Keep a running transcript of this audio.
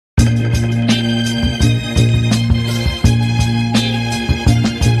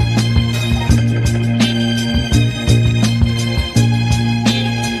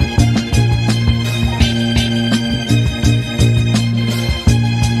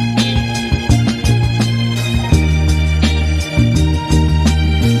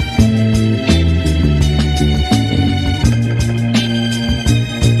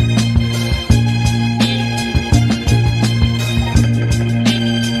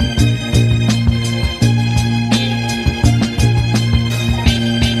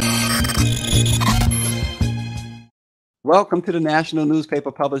Welcome to the National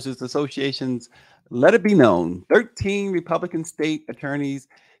Newspaper Publishers Association's Let It Be Known. 13 Republican state attorneys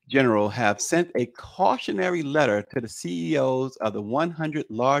general have sent a cautionary letter to the CEOs of the 100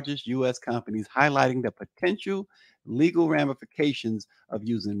 largest U.S. companies, highlighting the potential legal ramifications of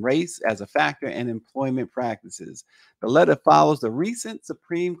using race as a factor in employment practices. The letter follows the recent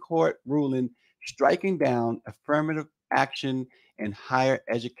Supreme Court ruling striking down affirmative action in higher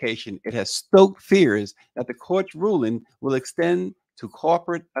education. It has stoked fears that the court's ruling will extend to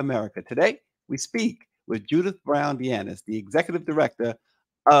corporate America. Today, we speak with Judith Browne Dianis, the executive director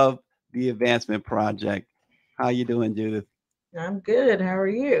of the Advancement Project. How you doing, Judith? I'm good. How are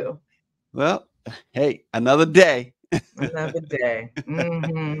you? Well, hey, another day. Another day.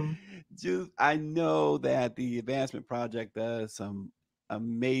 Judith, I know that the Advancement Project does some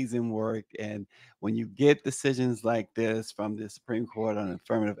amazing work. And when you get decisions like this from the Supreme Court on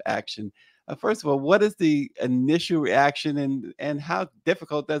affirmative action, first of all, what is the initial reaction and how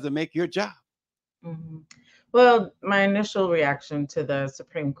difficult does it make your job? hmm Well, my initial reaction to the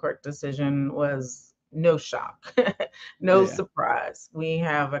Supreme Court decision was no shock, no Yeah. surprise. We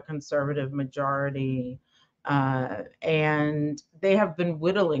have a conservative majority, and they have been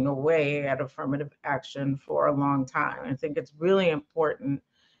whittling away at affirmative action for a long time. I think it's really important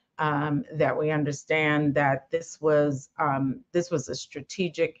that we understand that this was a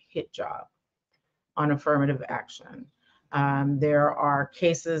strategic hit job on affirmative action. There are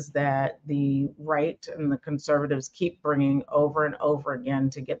cases that the right and the conservatives keep bringing over and over again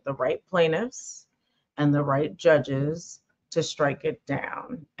to get the right plaintiffs and the right judges to strike it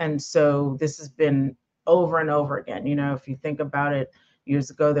down. And so this has been over and over again. You know, if you think about it, years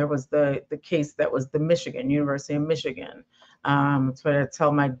ago there was the case that was the University of Michigan. That's what I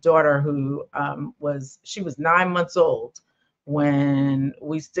tell my daughter, who she was 9 months old when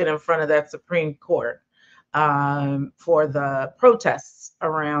we stood in front of that Supreme Court for the protests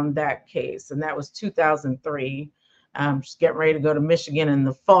around that case. And that was 2003. She's getting ready to go to Michigan in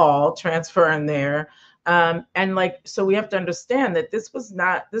the fall, transferring there. So we have to understand that this is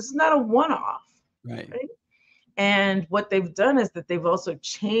not a one-off, Right. right? And what they've done is that they've also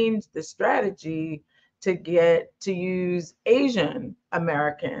changed the strategy to get to use Asian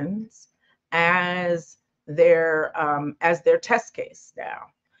Americans as their test case now.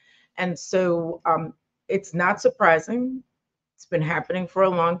 And so it's not surprising. It's been happening for a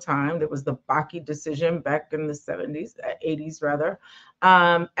long time. There was the Bakke decision back in the 70s, 80s rather.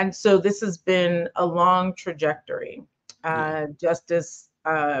 And so this has been a long trajectory. Yeah. Justice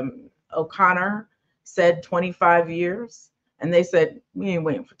O'Connor said 25 years. And they said, we ain't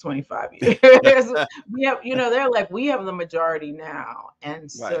waiting for 25 years. We have, they're like, we have the majority now. And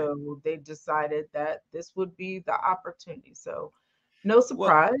Right. so they decided that this would be the opportunity. So no Well,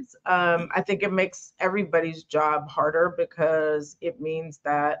 surprise. I think it makes everybody's job harder because it means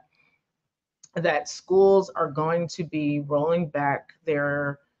that schools are going to be rolling back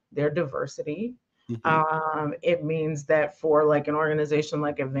their diversity. mhm, It means that for like an organization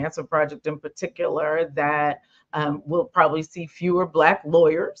like Advancement Project in particular, that we'll probably see fewer Black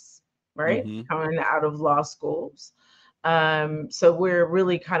lawyers, right, mhm. coming out of law schools. So we're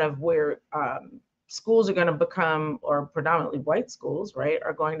really kind of where schools are going to become, or predominantly white schools, right,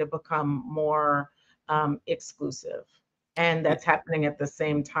 are going to become more exclusive. And Yeah, that's happening at the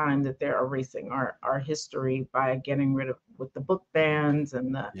same time that they're erasing our history by getting rid of with the book bans there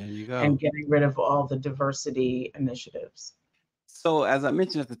you and go. getting rid of all the diversity initiatives. So, as I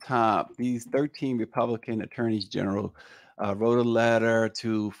mentioned at the top, these 13 Republican attorneys general wrote a letter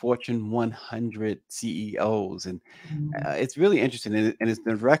to Fortune 100 CEOs, and Mhm. it's really interesting, and it's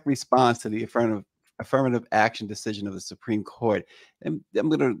a direct response to the affirmative action decision of the Supreme Court. And I'm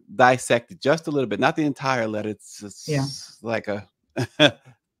going to dissect it just a little bit, not the entire letter. It's Yeah. just like a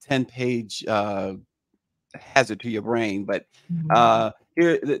 10-page hazard to your brain. But Mhm.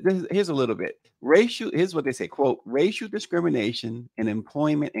 here's a little bit. Here's what they say, quote, racial discrimination in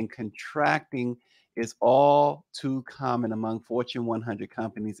employment and contracting is all too common among Fortune 100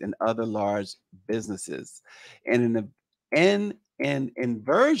 companies and other large businesses. And in an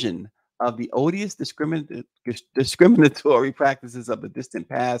inversion of the odious discriminatory practices of the distant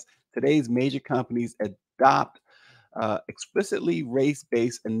past, today's major companies adopt explicitly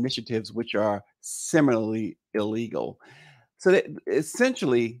race-based initiatives, which are similarly illegal. So that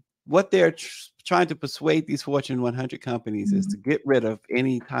essentially, what they're trying to persuade these Fortune 100 companies is Mhm. to get rid of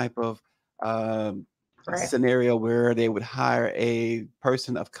any type of um, Right. scenario where they would hire a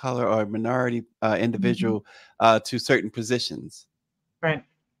person of color or a minority Mhm. individual to certain positions, Right.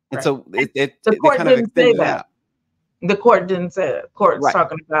 and Right. so And the they court kind of didn't say extended it that. out. The court didn't say it. Court's Right.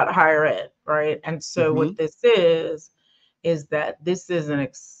 talking about higher ed, right? And so Hmm. what this is is that this is an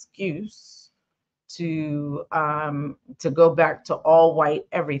excuse to go back to all white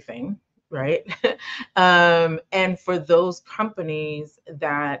everything, right? And for those companies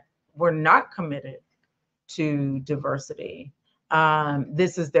that were not committed to diversity,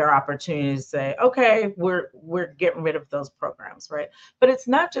 this is their opportunity to say, okay, we're getting rid of those programs, right? But it's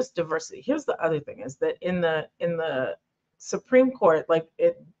not just diversity. Here's the other thing: is that in the Supreme Court,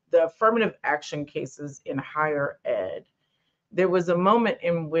 the affirmative action cases in higher ed, there was a moment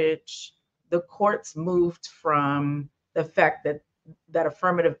in which the courts moved from the fact that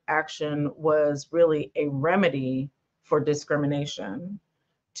affirmative action was really a remedy for discrimination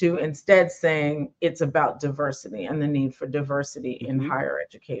to instead saying it's about diversity and the need for diversity in Hmm. higher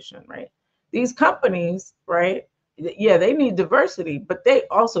education, right? These companies, right? Yeah, they need diversity, but they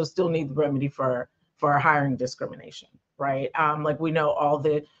also still need the remedy for hiring discrimination, right? Like we know all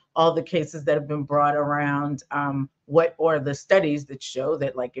the cases that have been brought around, what or the studies that show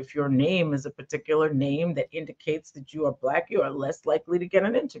that, like, if your name is a particular name that indicates that you are Black, you are less likely to get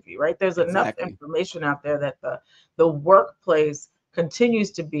an interview, right? There's enough Exactly. information out there that the workplace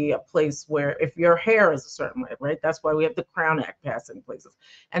continues to be a place where if your hair is a certain way, right? That's why we have the Crown Act passed in places.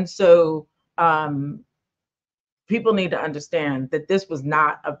 And so um, people need to understand that this was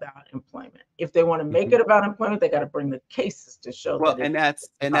not about employment. If they want to make Mhm. it about employment, they got to bring the cases to show Well, that and it's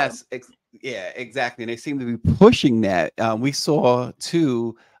about employment. yeah, exactly. And they seem to be pushing that. We saw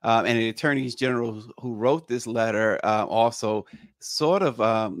too, and the attorneys general who wrote this letter also sort of,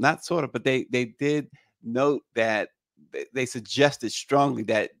 not sort of, but they did note that they suggested strongly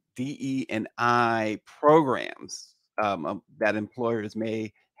that DE and I programs that employers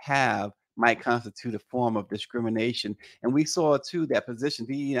may have might constitute a form of discrimination. And we saw too that position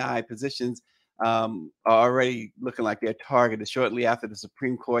DE and I positions are already looking like they're targeted. Shortly after the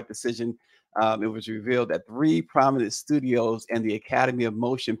Supreme Court decision, it was revealed that three prominent studios and the Academy of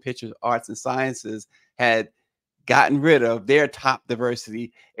Motion Picture Arts and Sciences had gotten rid of their top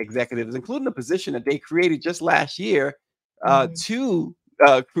diversity executives, including a position that they created just last year Mhm. to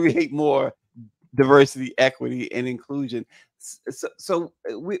create more diversity, equity, and inclusion. So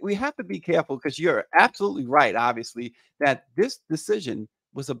we have to be careful because you're absolutely right, obviously, that this decision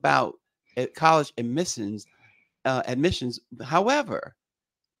was about college admissions. However,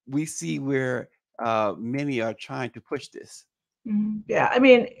 we see where many are trying to push this. Mhm. Yeah, I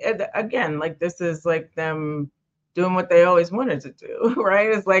mean, again, like this is like them doing what they always wanted to do, right?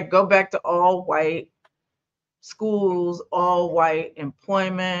 It's like go back to all white schools, all white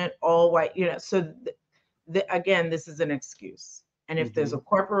employment, all white, so again, this is an excuse. And if there's a Hmm.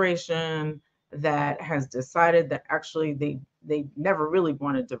 corporation that has decided that actually they never really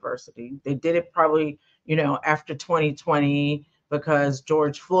wanted diversity, they did it probably, after 2020 because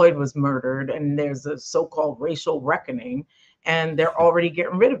George Floyd was murdered and there's a so-called racial reckoning, and they're already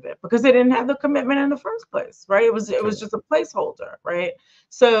getting rid of it because they didn't have the commitment in the first place, right? It was Correct. just a placeholder, right?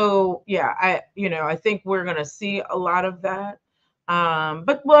 So yeah, I think we're going to see a lot of that.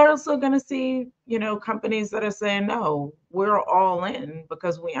 But we're also going to see, companies that are saying, no, we're all in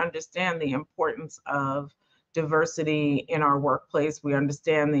because we understand the importance of diversity in our workplace. We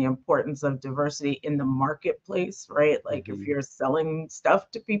understand the importance of diversity in the marketplace, right? Like if Hmm. you're selling stuff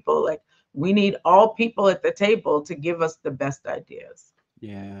to people, like we need all people at the table to give us the best ideas.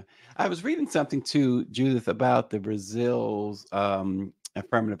 Yeah, I was reading something too, Judith, about the Brazil's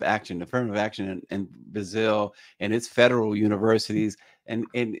affirmative action in Brazil and its federal universities, and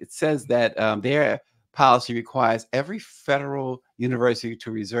it says that their policy requires every federal university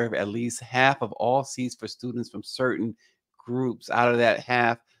to reserve at least half of all seats for students from certain groups. Out of that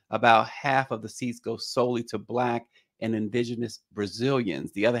half, about half of the seats go solely to Black and Indigenous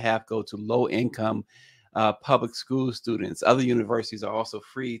Brazilians. The other half go to low income public school students. Other universities are also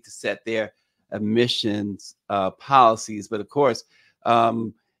free to set their admissions policies. But of course,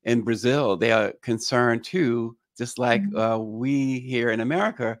 in Brazil, they are concerned too, just like Mhm. we here in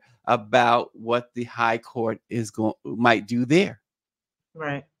America, about what the high court is going might do there.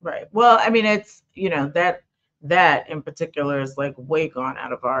 Right, right. Well, I mean, it's, that in particular is like way gone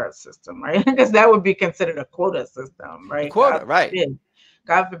out of our system, right? Because that would be considered a quota system, A right? quota, right?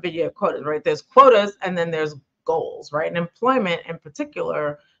 God forbid you have quotas, right? There's quotas and then there's goals, right? In employment in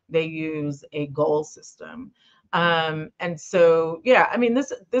particular, they use a goal system. And so, yeah, I mean,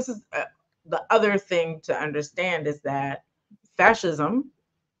 this is the other thing to understand is that fascism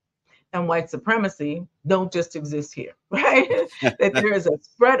and white supremacy don't just exist here, right? That there is a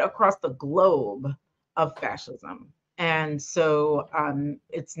spread across the globe of fascism. And so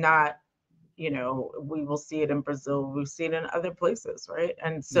it's not, we will see it in Brazil, we see it in other places, right?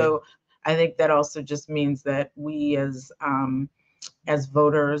 And Yeah. so I think that also just means that we as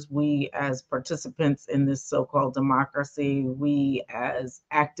voters, we as participants in this so-called democracy, we as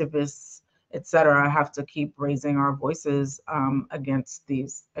activists, et cetera, have to keep raising our voices against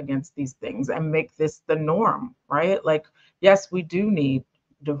these things and make this the norm, right? Like, yes, we do need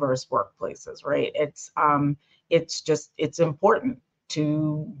diverse workplaces, right? It's important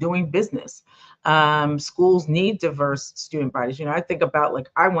to doing business. Schools need diverse student bodies. You know, I think about, like,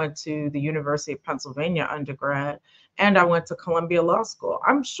 I went to the University of Pennsylvania undergrad, and I went to Columbia Law School.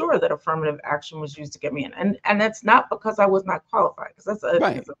 I'm sure that affirmative action was used to get me in, and that's not because I was not qualified, because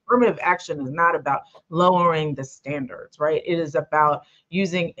Right. because affirmative action is not about lowering the standards, right? It is about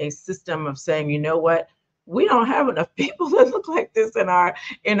using a system of saying, you know what, we don't have enough people that look like this in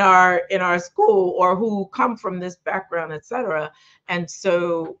our school, or who come from this background, et cetera. And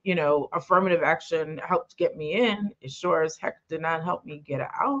so, you know, affirmative action helped get me in. It sure as heck did not help me get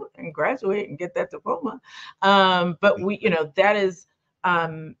out and graduate and get that diploma. But we, you know, that is,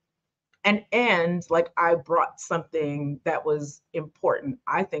 um, and like, I brought something that was important,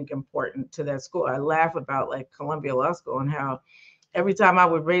 I think important to that school. I laugh about, like, Columbia Law School, and how every time I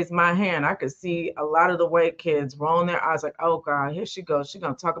would raise my hand, I could see a lot of the white kids rolling their eyes like, oh God, here she goes. She's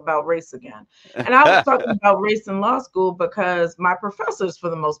going to talk about race again. And I was talking about race in law school because my professors, for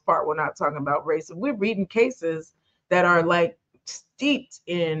the most part, were not talking about race. And we're reading cases that are, like, steeped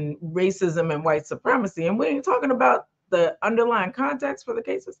in racism and white supremacy. And we ain't talking about the underlying context for the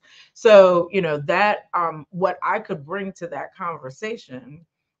cases. So, you know, that what I could bring to that conversation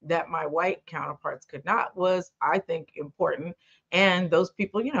that my white counterparts could not was, I think, important. And those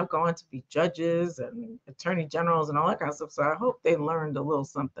people, you know, go on to be judges and attorney generals and all that kind of stuff. So I hope they learned a little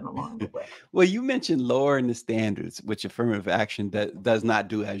something along the way. Well, you mentioned lowering the standards, which affirmative action does not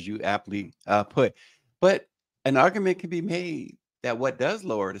do, as you aptly put. But an argument can be made that what does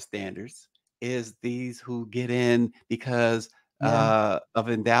lower the standards is these who get in because Yeah. of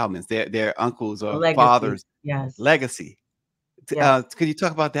endowments, their uncles or Legacy. fathers' Yes. legacy. Yes. Could you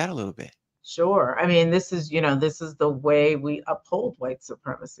talk about that a little bit? Sure. I mean, this is, you know, this is the way we uphold white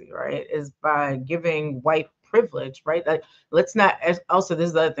supremacy, right? Is by giving white privilege, right? Like, let's not, also,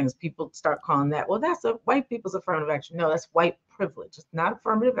 there's other things people start calling that, well, that's a white people's affirmative action. No, that's white privilege. It's not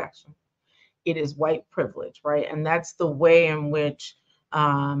affirmative action. It is white privilege, right? And that's the way in which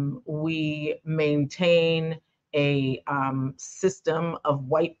we maintain a system of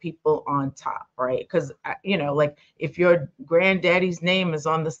white people on top, right? Because, you know, like, if your granddaddy's name is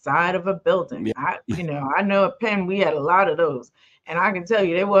on the side of a building, Yeah. you know, I know at Penn we had a lot of those, and I can tell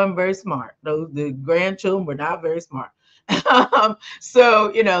you they weren't very smart. Those, the grandchildren were not very smart.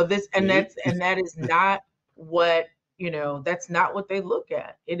 So, you know, this, See? and that is not what, you know, that's not what they look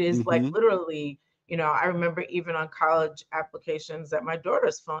at. It is, like, Hmm. literally, you know, I remember even on college applications that my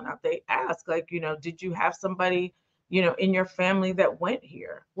daughter's filling out, they ask, like, you know, did you have somebody, you know, in your family that went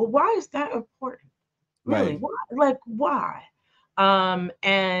here? Well, why is that important? Really? Right. Why? Like, why?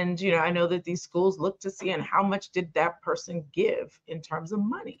 And, you know, I know that these schools look to see, and how much did that person give in terms of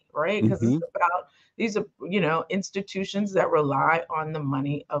money, right? Because it's Hmm. about, these are, you know, institutions that rely on the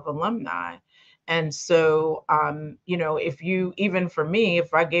money of alumni. And so, you know, if you, even for me,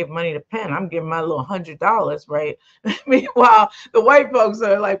 if I gave money to Penn, I'm giving my little $100, right? Meanwhile, the white folks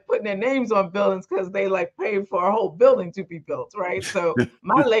are, like, putting their names on buildings because they, like, paid for a whole building to be built, right? So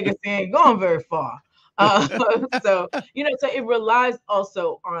my legacy ain't going very far. Uh, so, you know, so it relies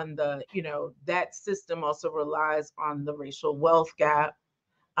also on the, you know, that system also relies on the racial wealth gap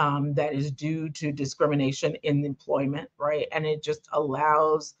that is due to discrimination in employment, right? And it just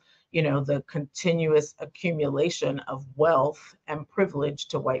allows, you know, the continuous accumulation of wealth and privilege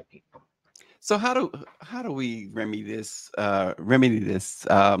to white people. So how do we remedy this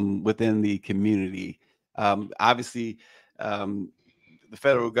within the community? Obviously, um, the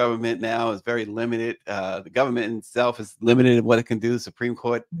federal government now is very limited. The government itself is limited in what it can do. The Supreme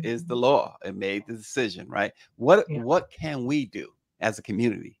Court is the Mhm. law. It made the decision, right? What Yeah. what can we do as a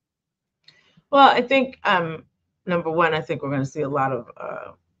community? Well, I think number one, I think we're going to see a lot of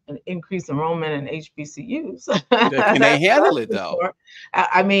an increased enrollment in HBCUs. Can they handle That's it for though? sure.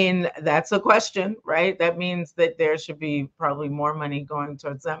 I mean, that's a question, right? That means that there should be probably more money going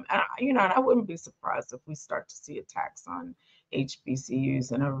towards them. And, you know, and I wouldn't be surprised if we start to see a tax on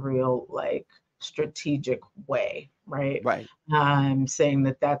HBCUs in a real, like, strategic way, right? Right. Saying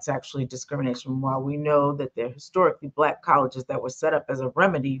that that's actually discrimination, while we know that they're historically Black colleges that were set up as a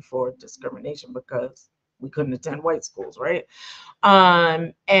remedy for discrimination because we couldn't attend white schools, right?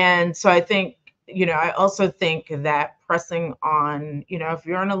 And so I think, you know, I also think that pressing on, you know, if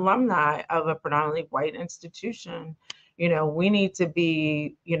you're an alumni of a predominantly white institution, we need to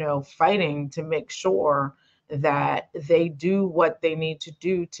be, fighting to make sure that they do what they need to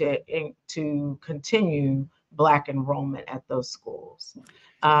do to continue Black enrollment at those schools.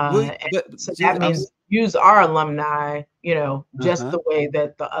 And But so that Judith, means use our alumni, just uh-huh. the way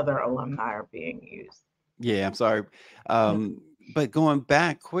that the other alumni are being used. Yeah, I'm sorry. Yeah. But going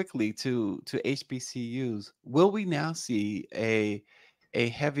back quickly to HBCUs, will we now see a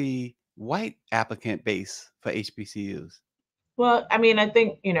heavy white applicant base for HBCUs? Well, I mean, I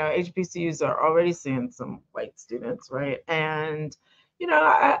think, HBCUs are already seeing some white students, right? And,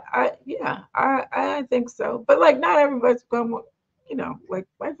 yeah, I think so. But like, not everybody's going, like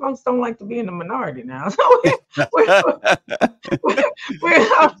white folks don't like to be in the minority now. So we're, we're,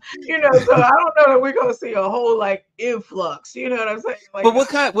 so I don't know that we're going to see a whole like influx. You know what I'm saying? Like, But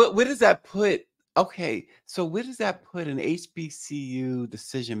where does that put? Okay, so where does that put an HBCU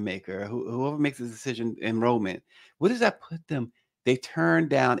decision maker, whoever makes the decision enrollment? Where does that put them? They turn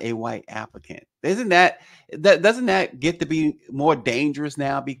down a white applicant. Isn't that doesn't that get to be more dangerous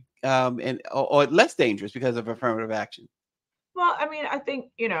now? Or less dangerous because of affirmative action? well, I mean, I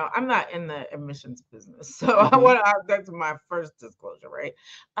think, I'm not in the admissions business. So Hmm. that's my first disclosure, right?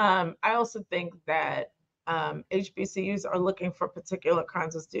 I also think that HBCUs are looking for particular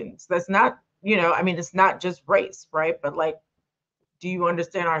kinds of students. That's not, I mean, it's not just race, right? But like, do you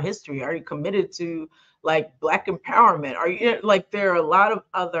understand our history? Are you committed to like Black empowerment? Are you like, there are a lot of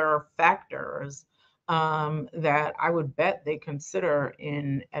other factors that I would bet they consider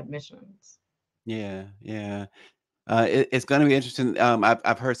in admissions. Yeah, yeah. It's going to be interesting.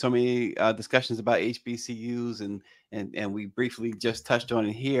 I've heard so many discussions about HBCUs, and we briefly just touched on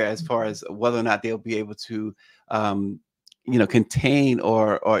it here as far as whether or not they'll be able to, um, contain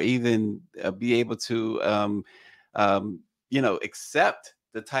or even be able to, accept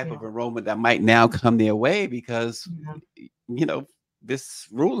the type Yeah. of enrollment that might now come their way because, Yeah. you know, this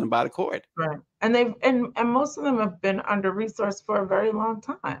ruling by the court. Right. And and most of them have been under resourced for a very long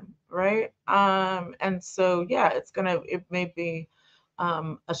time, right? And so yeah, it may be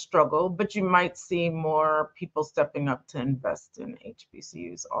a struggle, but you might see more people stepping up to invest in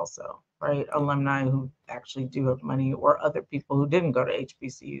HBCUs also, right? Alumni who actually do have money, or other people who didn't go to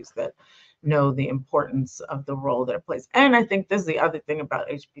HBCUs that know the importance of the role that it plays. And I think this is the other thing about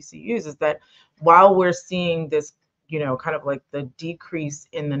HBCUs is that while we're seeing this, kind of like the decrease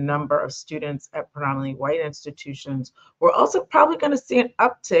in the number of students at predominantly white institutions, we're also probably going to see an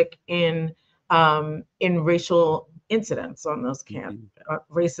uptick in racial incidents on those Mhm.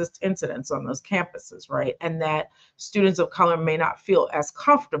 racist incidents on those campuses, right? And that students of color may not feel as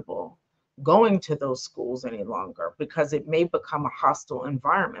comfortable going to those schools any longer because it may become a hostile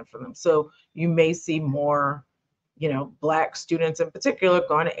environment for them. So you may see more, Black students in particular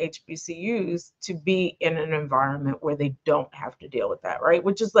going to HBCUs to be in an environment where they don't have to deal with that, right?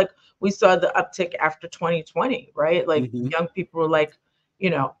 Which is like we saw the uptick after 2020, right? Like Mhm. young people were like,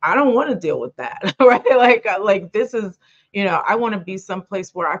 I don't want to deal with that, right? Like this is, I want to be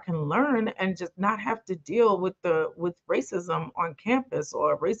someplace where I can learn and just not have to deal with racism on campus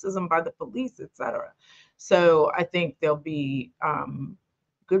or racism by the police, etc. So I think there'll be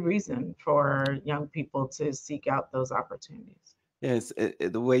good reason for young people to seek out those opportunities. Yes,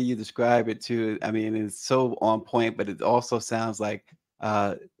 the way you describe it too, I mean, it's so on point, but it also sounds like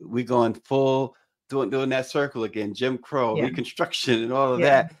we're going full doing that circle again, Jim Crow, Yeah, Reconstruction, and all of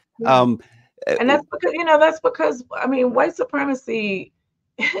yeah, that. yeah. Um, uh, And that's because I mean white supremacy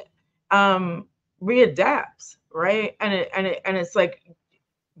um readapts, right? And it's like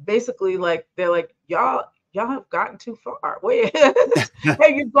basically like they're like y'all have gotten too far. Wait,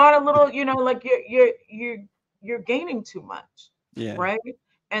 hey, you've gone a little, like you're gaining too much, yeah, right?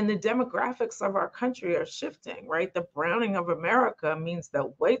 And the demographics of our country are shifting, right? The browning of America means that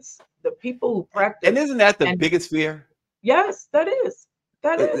the people who and practice isn't that the and biggest fear? yes, that is.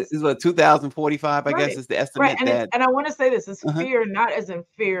 Is what 2045, I guess, Right. is the Right. estimate And that. I want to say this is Uh-huh. fear, not as in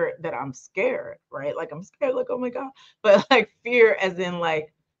fear that I'm scared, right? Like I'm scared, like, oh my God, but like fear as in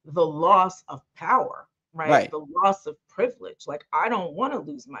like the loss of power, right? Right. The loss of privilege. Like I don't want to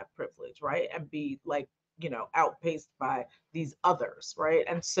lose my privilege, right? And be like, outpaced by these others, right?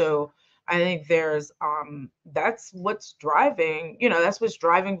 And so I think that's what's driving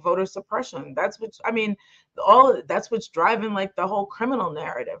voter suppression. That's what's driving like the whole criminal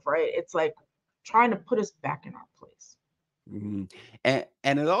narrative, right? It's like trying to put us back in our place. Mhm.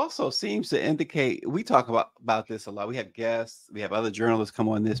 And it also seems to indicate we talk about this a lot. We have guests, we have other journalists come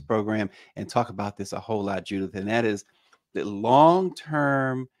on this program and talk about this a whole lot, Judith, and that is the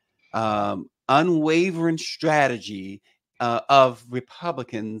long-term, unwavering strategy of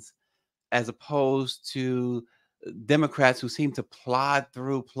Republicans as opposed to Democrats who seem to plod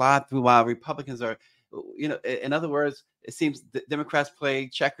through while Republicans are, in other words, it seems Democrats play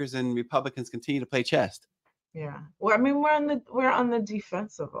checkers and Republicans continue to play chess. Yeah. Well, I mean, we're on the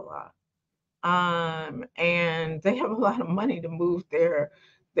defensive a lot. And they have a lot of money to move their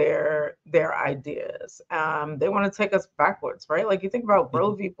ideas. They want to take us backwards, right? Like you think about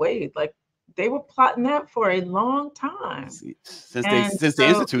Roe Mhm. v. Wade, like they were plotting that for a long time. And Since they so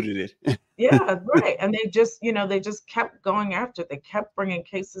instituted it. yeah, right. And they just kept going after it. They kept bringing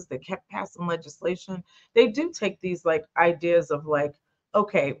cases, they kept passing legislation. They do take these like ideas of like,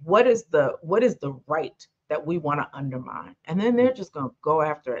 okay, what is the right that we want to undermine? And then they're just going to go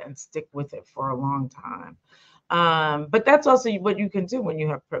after it and stick with it for a long time. But that's also what you can do when you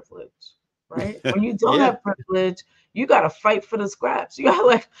have privilege, right? When you don't Yeah. have privilege, you got to fight for the scraps. You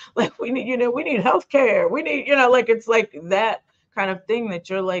got like we need health care. We need, like it's like that kind of thing that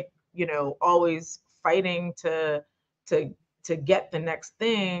you're like, always fighting to to get the next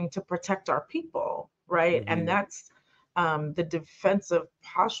thing to protect our people, right? And Mhm. that's the defensive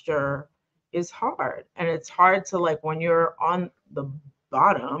posture is hard. And it's hard to like when you're on the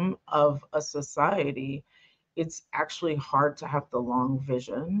bottom of a society, it's actually hard to have the long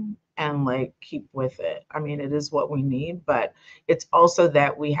vision and like keep with it. I mean, it is what we need, but it's also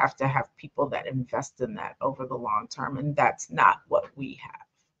that we have to have people that invest in that over the long term, and that's not what we have.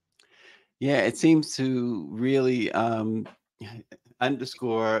 Yeah, it seems to really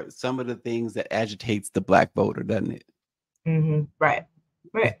underscore some of the things that agitates the black voter, doesn't it? Right,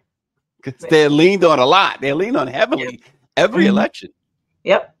 right, Because right. they're leaned on a lot. They're leaned on Yep. heavily every hmm election.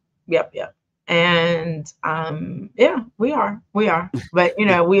 Yep, yep. And yeah, we are.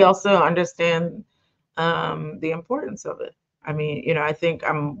 But we also understand the importance of it. I mean, I think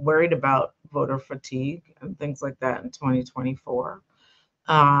I'm worried about voter fatigue and things like that in 2024.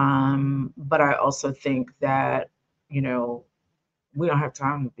 But I also think that, you know, we don't have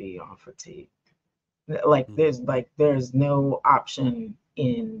time to be on fatigue. Like Mm, there's no option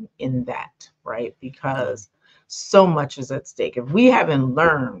in that, right? yeah. Because so much is at stake. If we haven't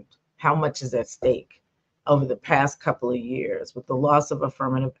learned how much is at stake over the past couple of years with the loss of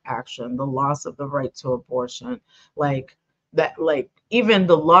affirmative action, the loss of the right to abortion, like that, like even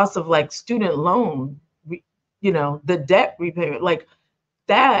the loss of like student loan, the debt repayment, like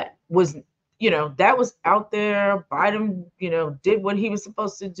that was out there. Biden, did what he was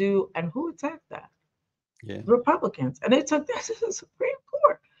supposed to do, and who attacked that? Yeah. Republicans, and they took that to the Supreme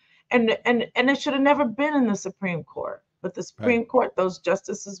Court, and it should have never been in the Supreme Court. But the Right. Supreme Court, those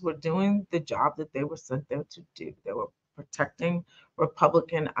justices were doing the job that they were sent there to do. They were protecting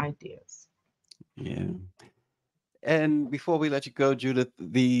Republican ideas. Yeah. And before we let you go, Judith,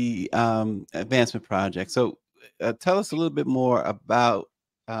 the advancement project. So, tell us a little bit more about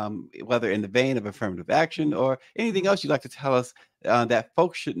whether in the vein of affirmative action or anything else you'd like to tell us that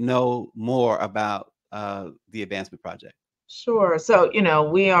folks should know more about the advancement project. Sure. So,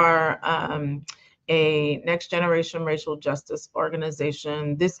 we are a next generation racial justice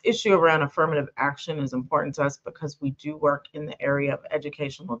organization. This issue around affirmative action is important to us because we do work in the area of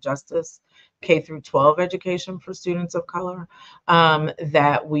educational justice, K through 12 education for students of color,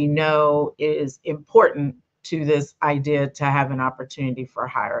 that we know is important to this idea to have an opportunity for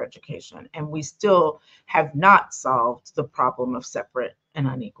higher education. And we still have not solved the problem of separate and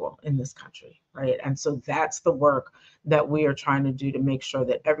unequal in this country, right? And so that's the work that we are trying to do to make sure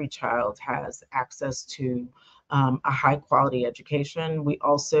that every child has access to a high quality education. We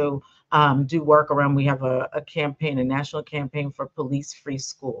also do work around, we have a campaign, a national campaign for police free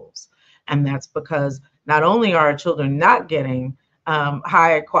schools. And that's because not only are our children not getting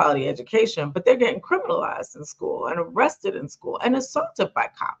high quality education, but they're getting criminalized in school and arrested in school and assaulted by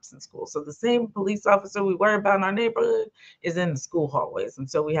cops in school. So the same police officer we worry about in our neighborhood is in the school hallways. And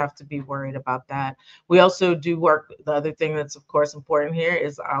so we have to be worried about that. We also do work. The other thing that's, of course, important here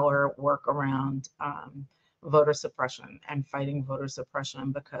is our work around voter suppression and fighting voter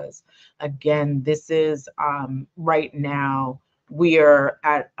suppression, because, again, this is right now, we are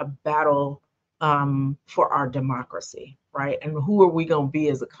at a battle for our democracy, right? And who are we going to be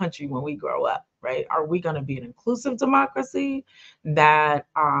as a country when we grow up? Right? Are we going to be an inclusive democracy that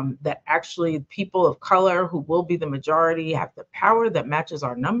actually people of color who will be the majority have the power that matches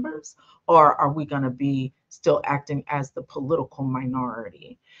our numbers? Or are we going to be still acting as the political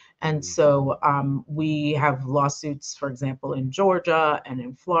minority? And Mhm. so we have lawsuits, for example, in Georgia and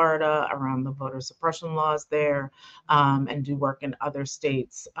in Florida around the voter suppression laws there, and do work in other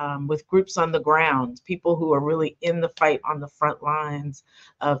states with groups on the ground, people who are really in the fight on the front lines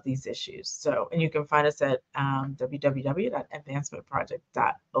of these issues. So, and you can find us at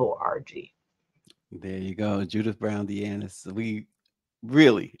www.advancementproject.org. There you go, Judith Browne Dianis. We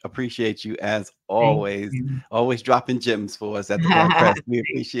really appreciate you as Thank always, you. always dropping gems for us at the Black Press. We Thank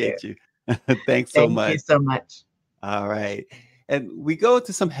you. appreciate you. Thanks so Thank you much. so much. All right. And we go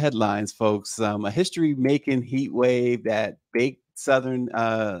to some headlines, folks. A history making heat wave that baked southern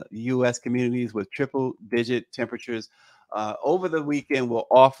U.S. communities with triple digit temperatures over the weekend will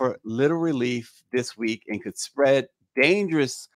offer little relief this week and could spread dangerous